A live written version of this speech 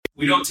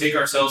we don't take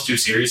ourselves too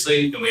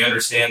seriously, and we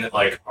understand that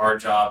like our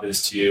job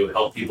is to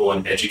help people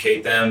and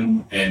educate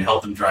them and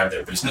help them drive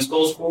their business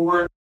goals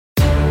forward.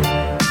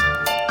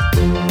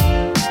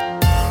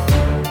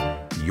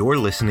 You're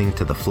listening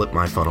to the Flip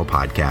My Funnel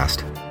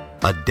podcast,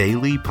 a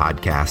daily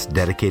podcast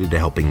dedicated to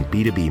helping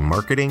B2B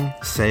marketing,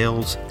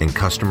 sales, and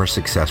customer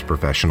success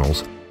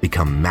professionals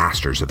become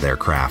masters of their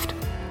craft.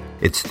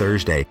 It's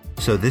Thursday,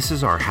 so this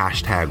is our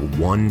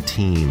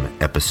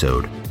 #OneTeam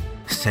episode.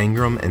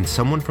 Sangram and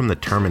someone from the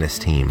Terminus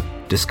team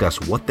discuss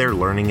what they're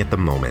learning at the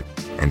moment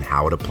and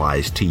how it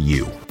applies to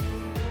you.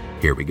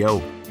 Here we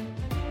go.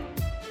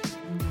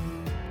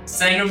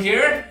 Sangram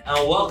here,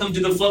 and welcome to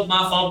the Flip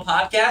My Funnel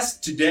podcast.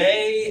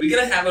 Today, we're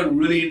going to have a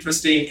really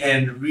interesting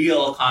and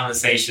real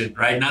conversation,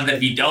 right? Not that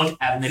we don't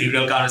have many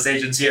real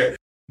conversations here,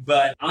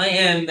 but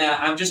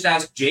I've just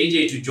asked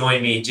JJ to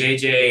join me.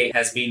 JJ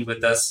has been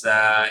with us,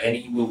 and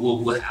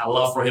I'd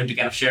love for him to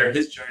kind of share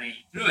his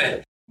journey through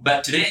it.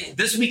 But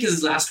this week is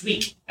his last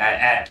week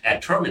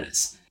at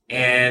Terminus.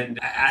 And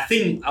I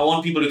think I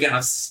want people to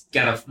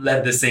kind of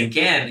let this sink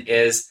in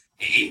is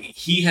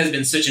he has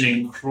been such an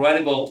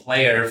incredible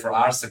player for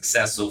our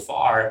success so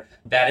far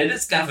that it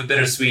is kind of a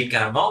bittersweet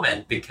kind of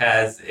moment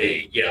because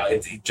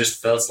it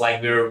just feels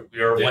like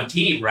we're one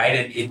team,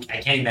 right? And I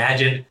can't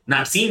imagine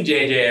not seeing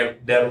JJ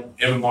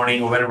every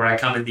morning or whenever I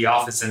come in the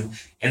office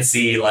and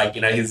see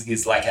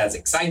he's like has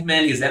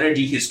excitement, his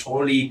energy, he's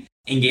totally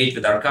engaged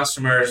with our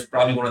customers,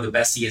 probably one of the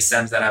best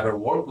CSMs that I've ever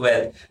worked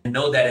with. I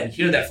know that and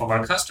hear that from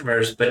our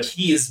customers, but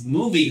he is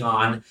moving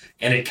on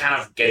and it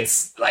kind of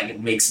gets it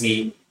makes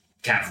me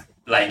kind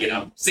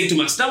of sick to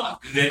my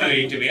stomach,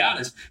 to be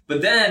honest.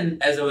 But then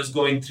as I was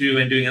going through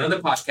and doing another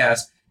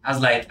podcast, I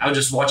was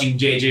just watching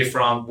JJ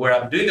from where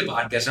I'm doing the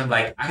podcast. And I'm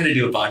like, I got to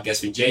do a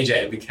podcast with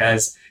JJ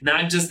because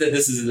not just that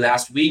this is his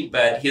last week,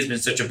 but he's been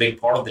such a big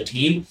part of the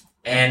team.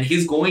 And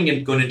he's going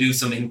to do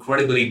some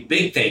incredibly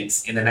big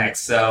things in the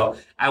next. So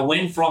I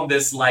went from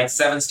this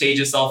 7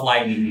 stages of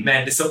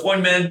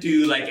disappointment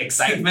to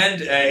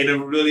excitement in a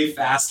really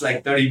fast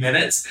 30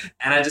 minutes.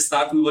 And I just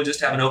thought we will just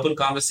have an open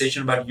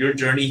conversation about your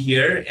journey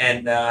here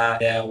and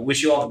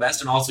wish you all the best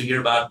and also hear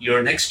about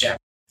your next chapter.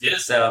 Yeah.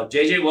 So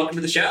JJ, welcome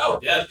to the show.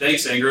 Yeah,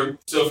 thanks, Sangram.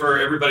 So for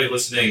everybody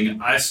listening,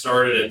 I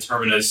started at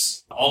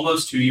Terminus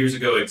almost 2 years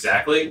ago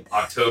exactly,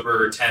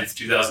 October 10th,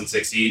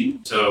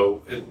 2016.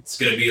 So it's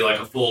going to be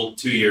a full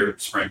 2-year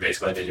sprint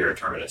basically I did here at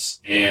Terminus.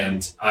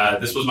 And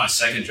this was my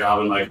second job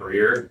in my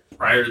career.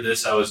 Prior to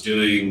this, I was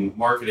doing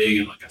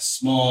marketing in a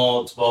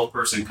small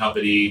 12-person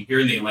company here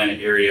in the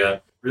Atlanta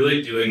area,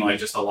 really doing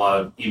just a lot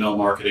of email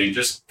marketing,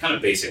 just kind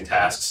of basic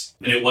tasks.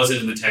 And it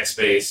wasn't in the tech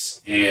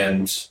space.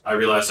 And I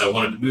realized I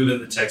wanted to move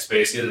into the tech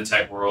space, get in the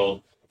tech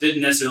world.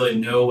 Didn't necessarily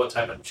know what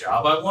type of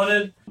job I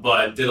wanted,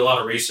 but did a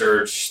lot of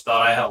research,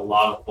 thought I had a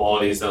lot of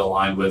qualities that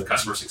aligned with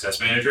customer success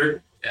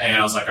manager. And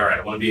I was like, all right,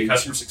 I want to be a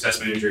customer success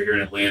manager here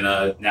in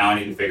Atlanta. Now I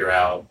need to figure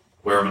out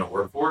where I'm going to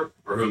work for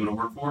or who I'm going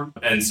to work for.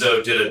 And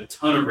so did a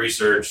ton of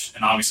research.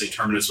 And obviously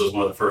Terminus was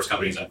one of the first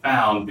companies I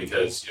found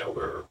because,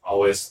 we're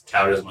always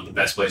touted as one of the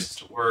best places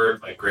to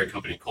work, great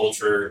company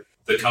culture.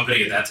 The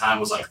company at that time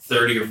was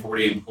 30 or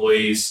 40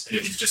 employees. And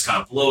it was just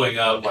kind of blowing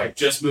up,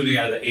 just moving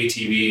out of the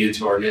ATV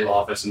into our new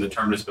office in the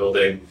Terminus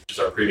building, which is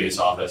our previous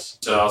office.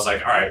 So I was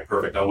like, all right,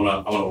 perfect. I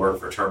want to work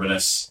for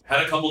Terminus.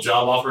 Had a couple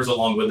job offers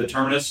along with the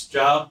Terminus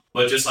job,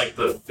 but just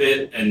the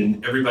fit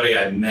and everybody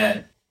I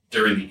met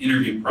during the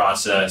interview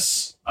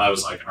process, I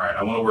was like, all right,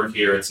 I want to work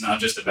here. It's not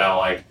just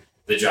about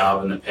the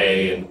job and the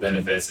pay and the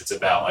benefits. It's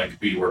about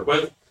who you work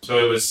with. So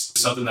it was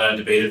something that I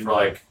debated for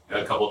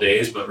a couple of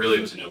days, but really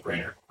it was a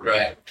no-brainer.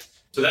 Right.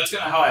 So that's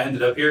kind of how I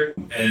ended up here.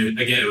 And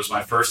again, it was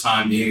my first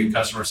time being a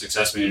customer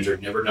success manager.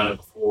 Never done it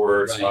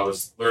before. Right. So I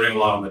was learning a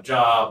lot on the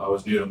job. I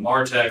was new to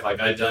MarTech.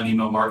 I'd done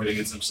email marketing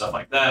and some stuff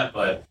like that,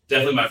 but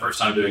definitely my first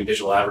time doing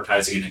digital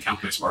advertising and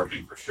account-based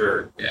marketing for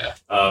sure. Yeah.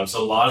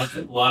 So a lot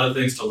of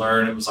things to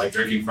learn. It was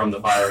drinking from the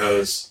fire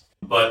hose.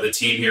 But the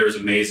team here is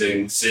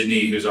amazing.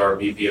 Sydney, who's our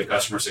VP of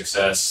customer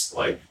success,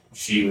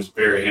 she was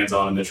very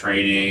hands-on in the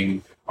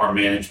training. Our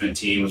management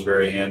team was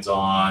very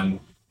hands-on.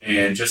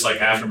 And just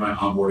after my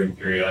onboarding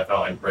period, I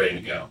felt ready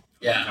to go.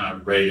 Yeah. Kind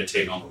of ready to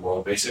take on the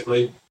world,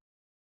 basically.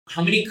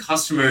 How many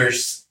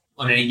customers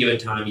on any given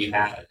time you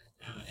had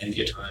in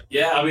your time?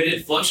 Yeah,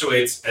 it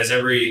fluctuates, as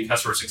every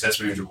customer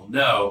success manager will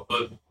know,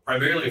 but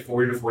primarily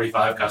 40 to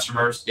 45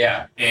 customers.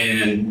 Yeah.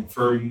 And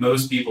for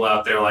most people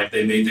out there,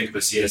 they may think of a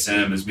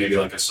CSM as maybe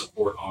a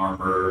support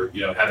arm or,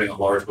 having a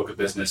large book of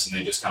business and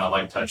they just kind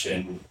of touch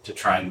in to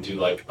try and do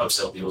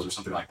upsell deals or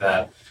something like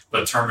that.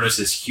 But Terminus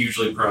is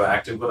hugely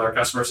proactive with our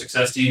customer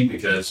success team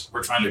because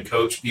we're trying to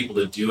coach people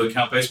to do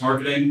account-based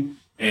marketing.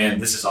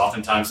 And this is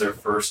oftentimes their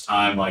first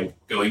time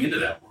going into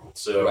that world.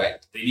 So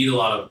They need a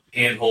lot of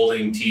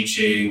hand-holding,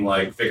 teaching,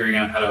 figuring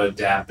out how to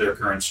adapt their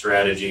current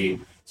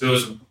strategy. So it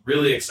was a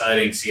really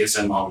exciting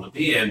CSM model to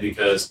be in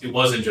because it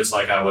wasn't just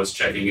I was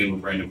checking in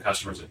with random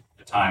customers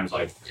at times.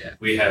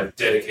 We have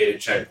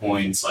dedicated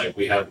checkpoints,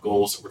 we have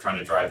goals that we're trying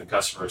to drive the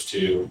customers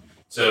to.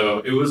 So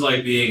it was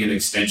being an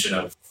extension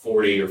of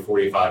 40 or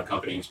 45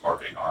 companies'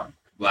 marketing arm.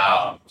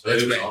 Wow. So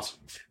it was awesome.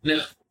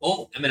 Now,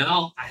 Well, I mean,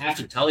 I have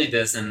to tell you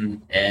this,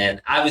 and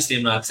obviously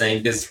I'm not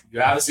saying this,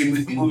 you're obviously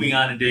moving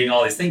on and doing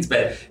all these things,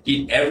 but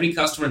every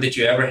customer that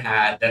you ever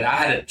had, that I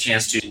had a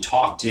chance to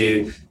talk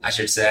to, I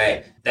should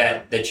say,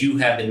 that you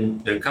have been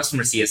their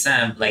customer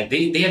CSM, like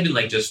they have been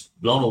like just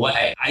blown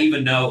away. I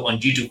even know on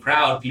G2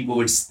 Crowd, people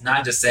would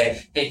not just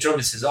say, hey,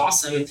 Terminus is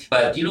awesome,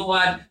 but you know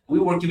what?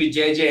 We're working with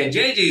JJ and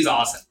JJ is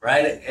awesome,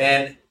 right?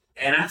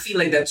 And I feel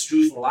like that's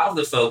true for a lot of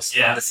the folks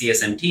on the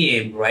CSM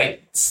team,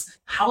 right?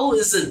 How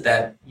is it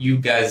that you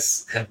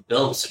guys have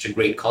built such a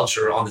great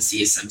culture on the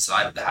CSM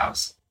side of the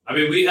house? I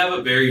mean, we have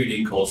a very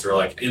unique culture,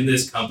 like in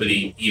this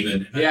company,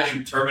 even. I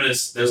think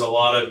Terminus, there's a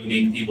lot of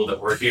unique people that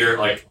work here.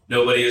 Like,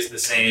 nobody is the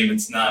same.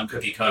 It's not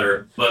cookie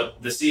cutter.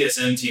 But the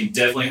CSM team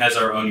definitely has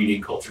our own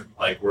unique culture.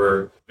 Like,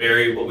 we're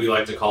very, what we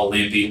like to call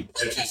lampy,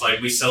 which is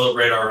like we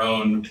celebrate our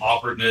own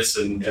awkwardness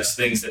and just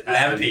things that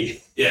happen.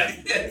 Lampy. Yeah.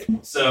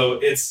 So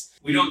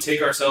we don't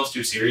take ourselves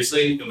too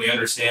seriously, and we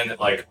understand that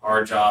like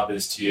our job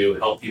is to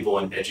help people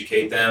and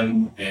educate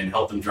them and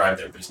help them drive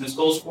their business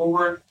goals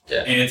forward.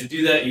 Yeah. And to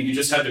do that, you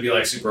just have to be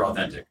like super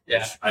authentic. Yeah.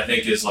 Which I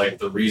think is like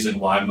the reason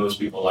why most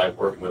people like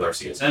working with our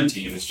CSM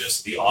team is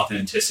just the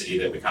authenticity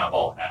that we kind of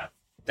all have.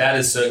 That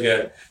is so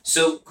good.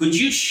 So could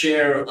you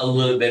share a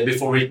little bit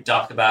before we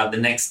talk about the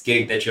next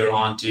gig that you're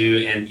on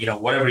to, and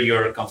whatever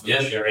you're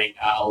comfortable sharing,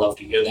 I'll love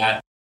to hear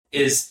that.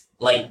 Is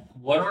like,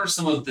 what are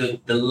some of the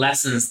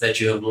lessons that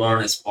you have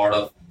learned as part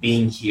of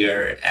being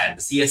here at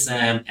the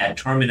CSM, at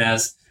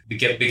Terminus?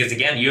 Because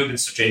again, you've been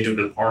such an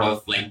integral part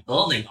of like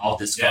building all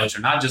this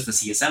culture, not just the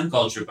CSM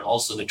culture, but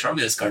also the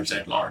Terminus culture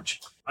at large.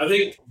 I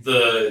think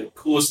the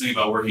coolest thing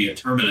about working at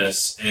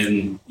Terminus,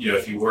 and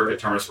if you work at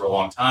Terminus for a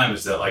long time,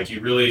 is that like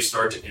you really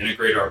start to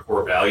integrate our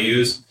core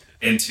values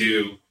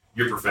into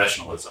your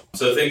professionalism.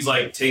 So things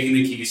like taking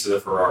the keys to the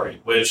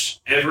Ferrari, which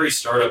every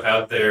startup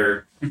out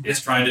there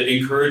is trying to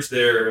encourage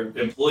their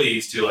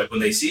employees to, like, when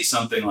they see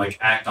something, like,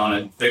 act on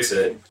it and fix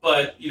it.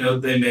 But,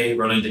 they may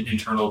run into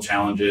internal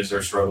challenges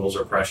or struggles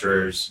or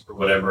pressures or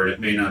whatever.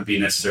 It may not be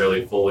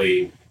necessarily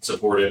fully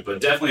supported,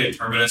 but definitely at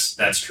Terminus,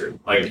 that's true.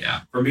 Like,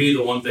 for me,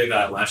 the one thing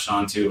that I latched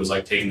onto was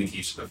like taking the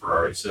keys to the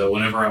Ferrari. So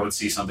whenever I would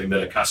see something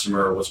that a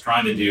customer was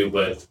trying to do,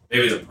 but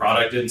maybe the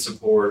product didn't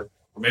support,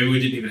 or maybe we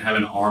didn't even have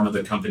an arm of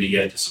the company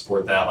yet to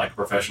support that, like a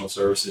professional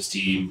services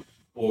team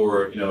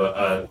or,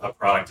 a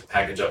product to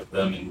package up for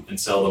them and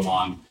sell them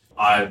on,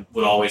 I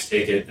would always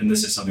take it. And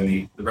this is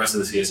something the rest of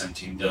the CSM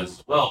team does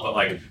as well, but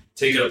like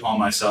take it upon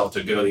myself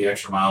to go the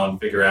extra mile and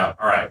figure out,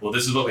 all right, well,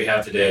 this is what we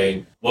have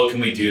today. What can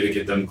we do to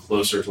get them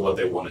closer to what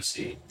they want to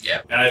see?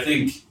 Yeah. And I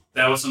think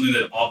that was something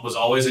that was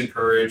always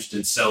encouraged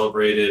and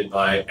celebrated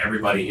by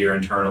everybody here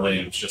internally.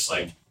 And it's just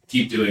like,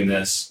 keep doing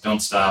this.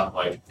 Don't stop.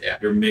 Like,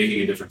 you're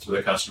making a difference for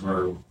the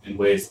customer in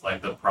ways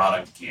like the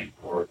product can't,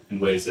 or in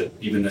ways that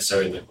even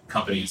necessarily the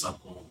company as a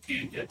whole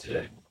can't get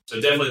today.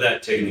 So definitely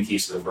that taking the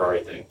keys to the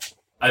Ferrari thing.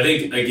 I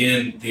think,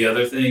 again, the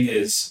other thing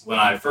is when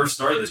I first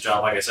started this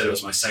job, like I said, it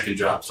was my second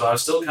job. So I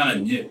was still kind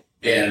of new.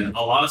 And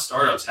a lot of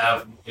startups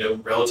have,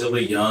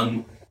 relatively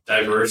young,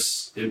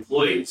 diverse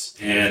employees.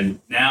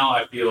 And now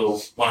I feel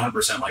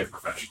 100% like a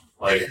professional.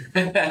 Like,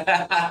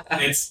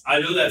 I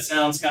know that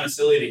sounds kind of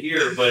silly to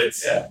hear, but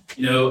it's,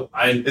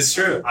 it's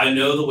true. I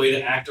know the way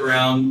to act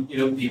around,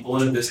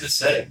 people in a business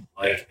setting.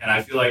 Like, and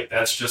I feel like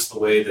that's just the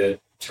way that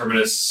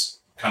Terminus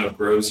kind of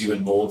grows you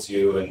and molds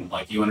you. And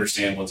like, you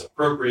understand what's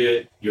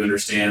appropriate. You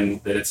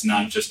understand that it's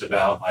not just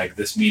about like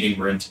this meeting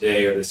we're in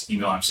today or this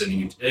email I'm sending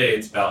you today.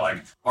 It's about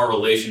like our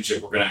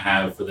relationship we're going to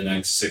have for the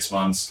next 6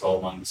 months,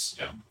 12 months,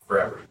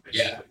 forever.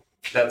 Basically. Yeah,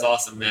 that's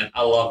awesome, man.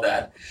 I love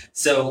that.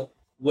 So,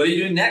 what are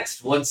you doing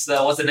next? What's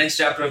the next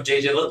chapter of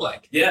JJ look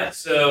like? Yeah,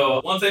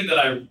 so one thing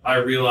that I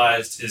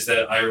realized is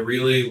that I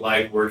really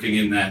like working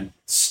in that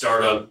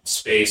startup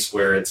space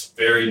where it's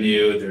very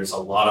new. There's a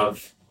lot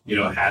of,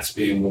 hats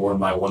being worn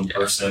by one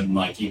person.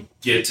 Like, you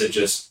get to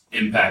just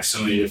impact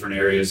so many different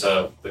areas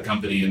of the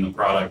company and the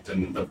product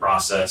and the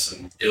process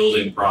and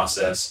building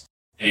process.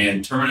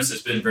 And Terminus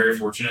has been very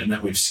fortunate in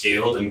that we've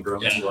scaled and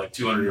grown to like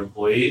 200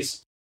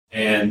 employees.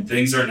 And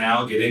things are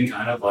now getting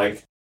kind of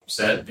like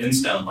set in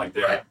stone. Like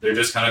they're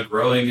just kind of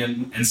growing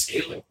and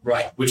scaling.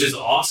 Right. Which is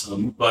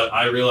awesome. But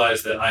I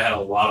realized that I had a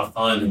lot of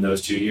fun in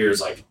those 2 years,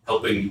 like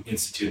helping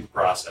institute the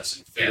process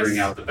and figuring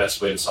out the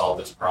best way to solve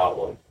this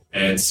problem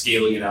and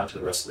scaling it out to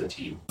the rest of the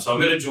team. So I'm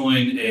going to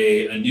join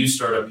a new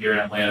startup here in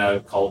Atlanta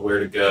called Where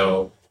to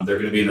Go. They're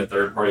going to be in the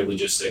third-party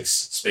logistics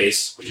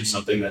space, which is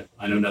something that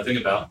I know nothing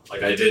about.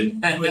 Like I did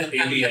with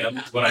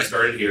ABM when I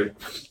started here.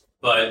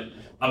 But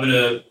I'm going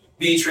to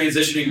be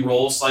transitioning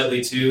roles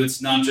slightly too.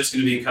 It's not just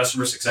going to be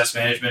customer success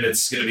management.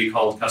 It's going to be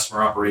called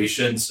customer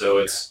operations. So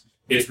it's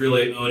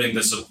really owning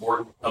the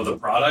support of the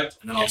product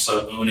and then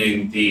also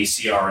owning the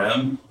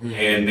CRM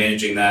and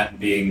managing that and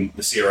being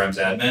the CRM's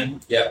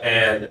admin. Yeah.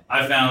 And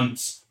I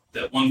found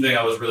that one thing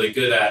I was really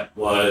good at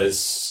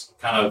was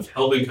kind of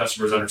helping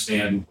customers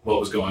understand what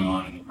was going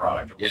on in the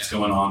product or what's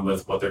going on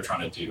with what they're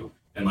trying to do.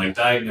 And like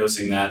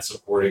diagnosing that,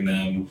 supporting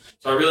them.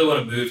 So I really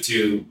want to move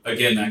to,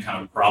 again, that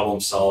kind of problem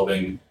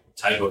solving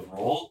type of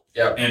role.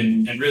 Yeah.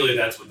 And really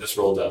that's what this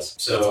role does.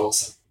 So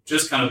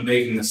just kind of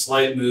making a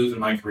slight move in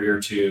my career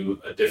to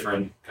a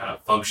different kind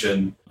of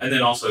function. And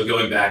then also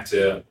going back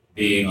to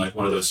being like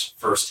one of those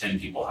first 10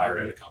 people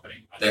hired at a company.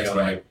 I think I'm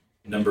like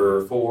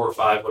number 4 or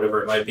 5,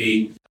 whatever it might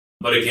be.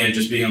 But again,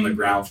 just being on the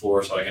ground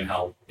floor so I can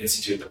help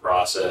institute the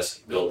process,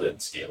 build it,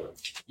 and scale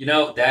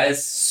it. That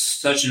is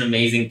such an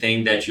amazing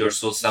thing that you're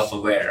so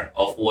self-aware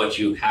of what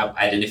you have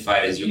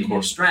identified as your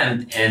core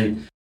strength.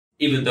 And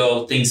even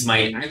though things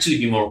might actually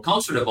be more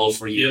comfortable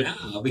for you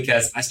now,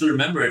 because I still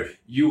remember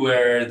you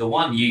were the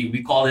one,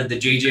 we call it the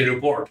JJ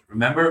report.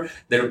 Remember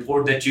the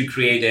report that you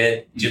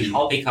created to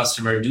help a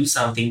customer do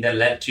something that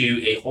led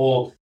to a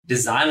whole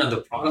design on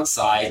the product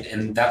side,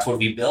 and that's what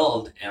we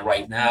build. And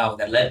right now,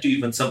 that led to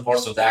even some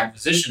parts of the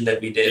acquisition that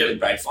we did with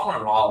Bright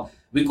Funnel and all.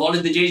 We called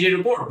it the JJ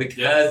report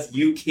because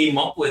you took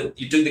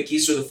the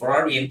keys to the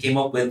Ferrari and came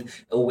up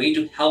with a way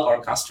to help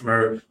our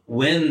customer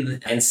win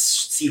and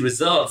see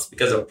results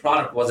because our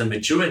product wasn't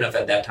mature enough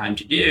at that time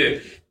to do.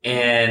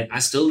 And I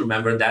still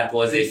remember that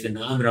was a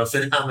phenomenal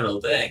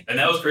thing. And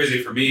that was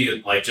crazy for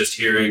me, like just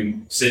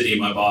hearing Sydney,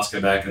 my boss,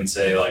 come back and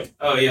say like,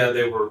 oh yeah,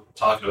 they were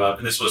talking about,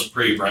 and this was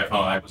pre-Bright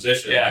Funnel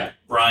acquisition. Yeah. Like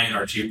Brian,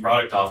 our chief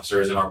product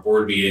officer, is in our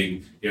board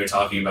meeting,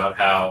 talking about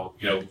how,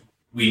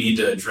 we need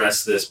to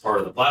address this part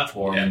of the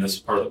platform and this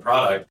part of the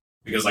product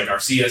because like our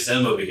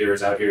CSM over here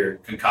is out here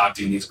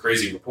concocting these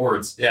crazy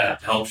reports to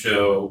help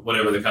show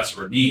whatever the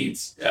customer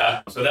needs.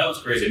 Yeah. So that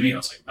was crazy to me. I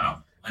was like,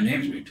 wow, my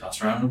name's being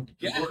tossed around.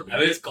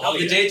 It's called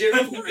the JJ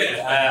report.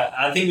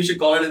 I think we should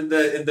call it in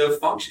the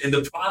function, in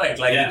the product,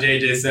 like the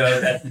JJ, so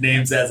that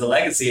names as a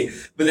legacy.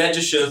 But that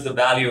just shows the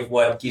value of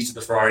what Keys to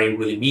the Ferrari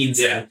really means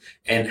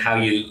and how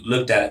you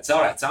looked at it. So,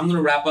 all right, so I'm going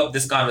to wrap up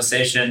this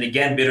conversation.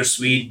 Again,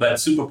 bittersweet, but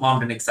super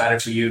pumped and excited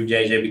for you,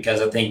 JJ,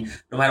 because I think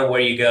no matter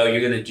where you go,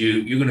 you're going to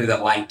do the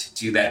light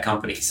to that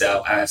company.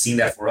 So I've seen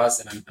that for us,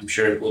 and I'm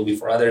sure it will be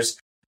for others.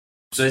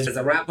 So as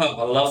a wrap up,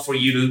 I'd love for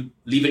you to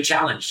leave a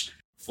challenge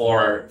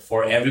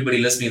for everybody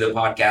listening to the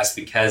podcast,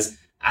 because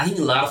I think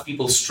a lot of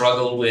people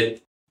struggle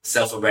with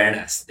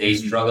self-awareness. They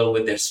struggle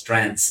with their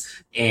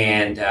strengths,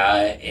 and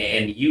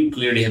you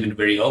clearly have been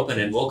very open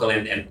and vocal.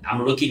 And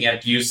I'm looking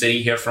at you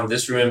sitting here from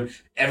this room.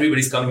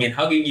 Everybody's coming in,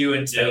 hugging you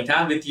and spending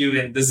time with you.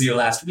 And this is your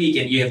last week,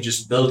 and you have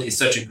just built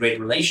such a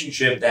great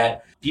relationship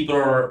that people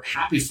are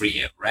happy for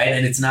you, right?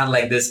 And it's not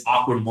like this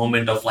awkward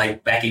moment of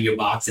like packing your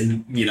box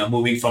and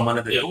moving from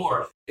another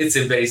door. It's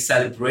a very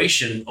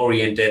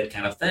celebration-oriented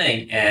kind of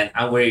thing, and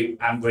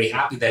I'm very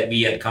happy that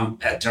we at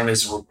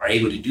Terminus are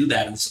able to do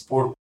that and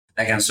support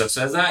that kind of stuff.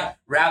 So as I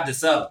wrap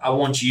this up, I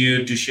want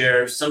you to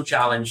share some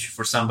challenge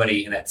for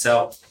somebody in that.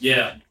 So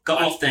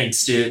couple of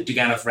things to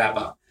kind of wrap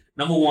up.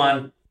 Number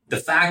one, the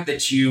fact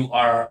that you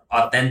are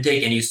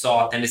authentic and you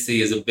saw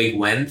authenticity as a big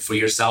win for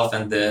yourself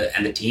and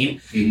the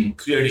team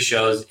clearly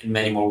shows in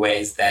many more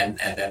ways than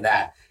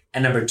that.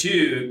 And number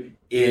two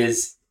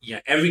is,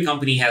 every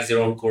company has their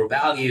own core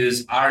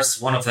values.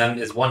 Ours, one of them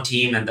is one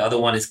team, and the other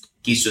one is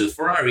Keys to the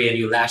Ferrari. And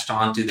you latched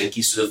on to the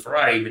Keys to the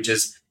Ferrari, which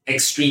is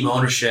extreme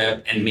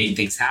ownership and make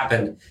things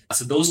happen.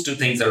 So those two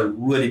things are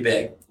really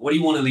big. What do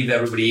you want to leave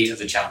everybody as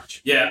a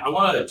challenge? Yeah, I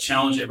want to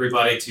challenge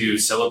everybody to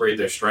celebrate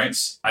their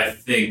strengths. I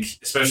think,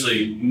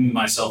 especially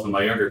myself in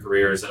my younger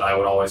careers, that I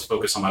would always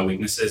focus on my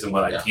weaknesses and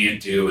what I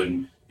can't do,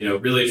 and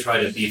really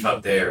try to beef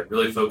up there,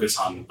 really focus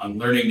on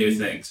learning new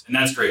things. And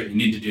that's great. You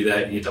need to do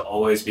that. You need to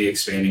always be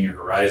expanding your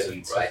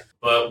horizons. Right.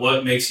 But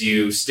what makes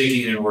you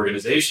sticky in an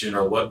organization,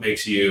 or what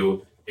makes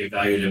you a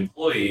valued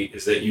employee,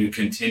 is that you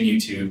continue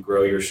to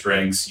grow your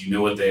strengths. You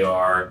know what they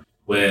are.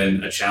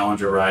 When a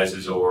challenge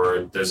arises,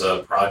 or there's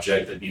a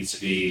project that needs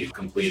to be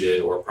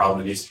completed, or a problem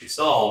that needs to be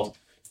solved,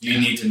 you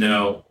need to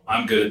know,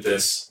 I'm good at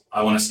this.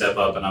 I want to step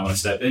up, and I want to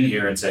step in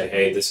here and say,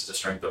 hey, this is a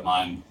strength of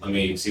mine. Let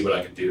me see what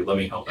I can do. Let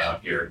me help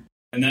out here.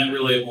 And that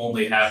really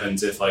only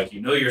happens if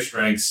your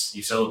strengths,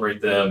 you celebrate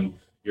them,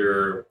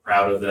 you're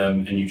proud of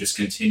them, and you just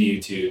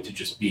continue to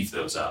just beef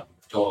those up.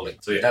 Totally.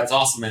 So that's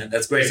awesome, man.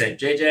 That's great.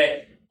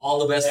 JJ, all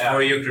the best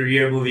for your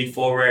career moving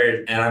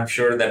forward. And I'm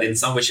sure that in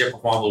some way, shape, or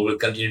form, we'll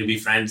continue to be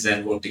friends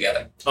and work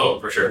together. Oh,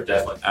 for sure.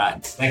 Definitely. All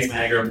right. Thanks,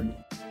 man.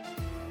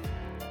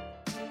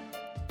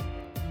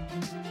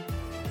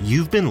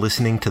 You've been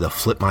listening to the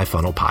Flip My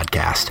Funnel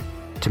podcast.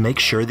 To make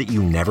sure that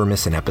you never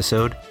miss an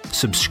episode,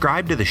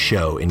 subscribe to the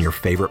show in your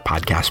favorite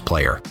podcast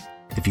player.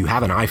 If you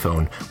have an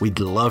iPhone, we'd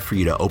love for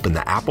you to open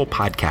the Apple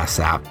Podcasts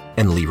app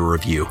and leave a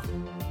review.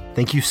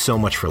 Thank you so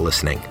much for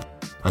listening.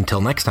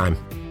 Until next time.